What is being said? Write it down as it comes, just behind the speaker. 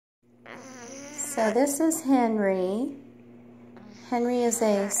So this is Henry. Henry is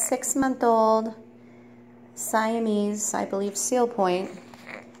a 6-month-old Siamese, I believe seal point,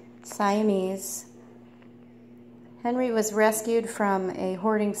 Siamese. Henry was rescued from a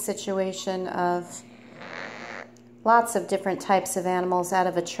hoarding situation of lots of different types of animals out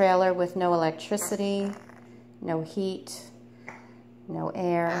of a trailer with no electricity, no heat, no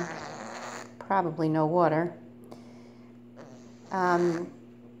air, probably no water.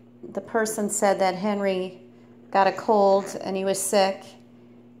 The person said that Henry got a cold and he was sick,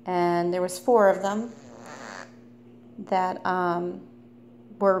 and there was 4 of them that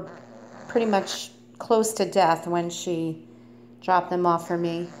were pretty much close to death when she dropped them off for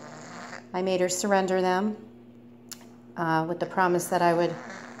me. I made her surrender them with the promise that I would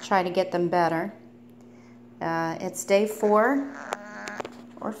try to get them better. It's day 4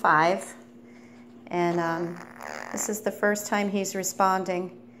 or 5, and this is the first time he's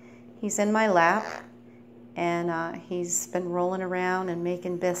responding. He's in my lap, and he's been rolling around and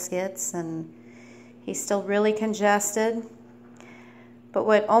making biscuits, and he's still really congested. But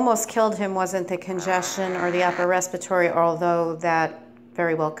what almost killed him wasn't the congestion or the upper respiratory, although that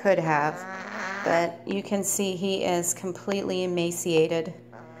very well could have. But you can see he is completely emaciated.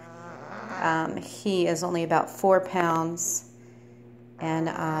 He is only about 4 pounds, and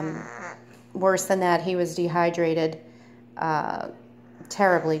worse than that, he was dehydrated,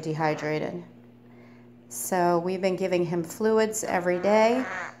 terribly dehydrated. So we've been giving him fluids every day,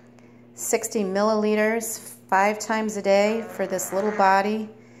 60 milliliters 5 times a day for this little body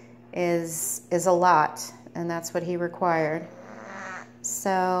is a lot, and that's what he required.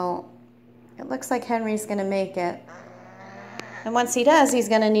 So it looks like Henry's going to make it. And once he does, he's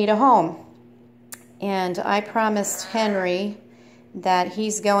going to need a home. And I promised Henry that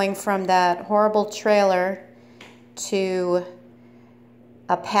he's going from that horrible trailer to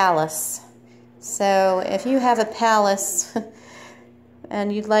a palace. So if you have a palace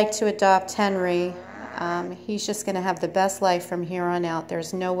and you'd like to adopt Henry, he's just going to have the best life from here on out.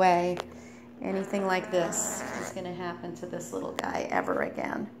 There's no way anything like this is going to happen to this little guy ever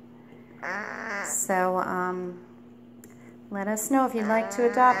again. So let us know if you'd like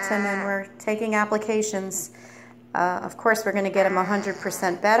to adopt him, and we're taking applications. Of course, we're going to get him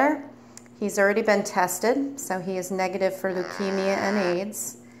 100% better. He's already been tested, so he is negative for leukemia and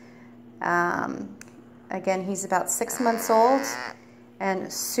AIDS. Again, he's about 6 months old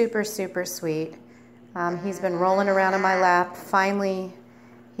and super, super sweet. He's been rolling around in my lap. Finally,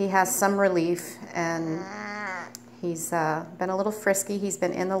 he has some relief, and he's been a little frisky. He's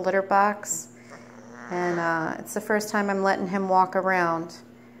been in the litter box, and it's the first time I'm letting him walk around.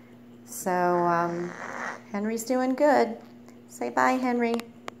 So Henry's doing good. Say bye, Henry.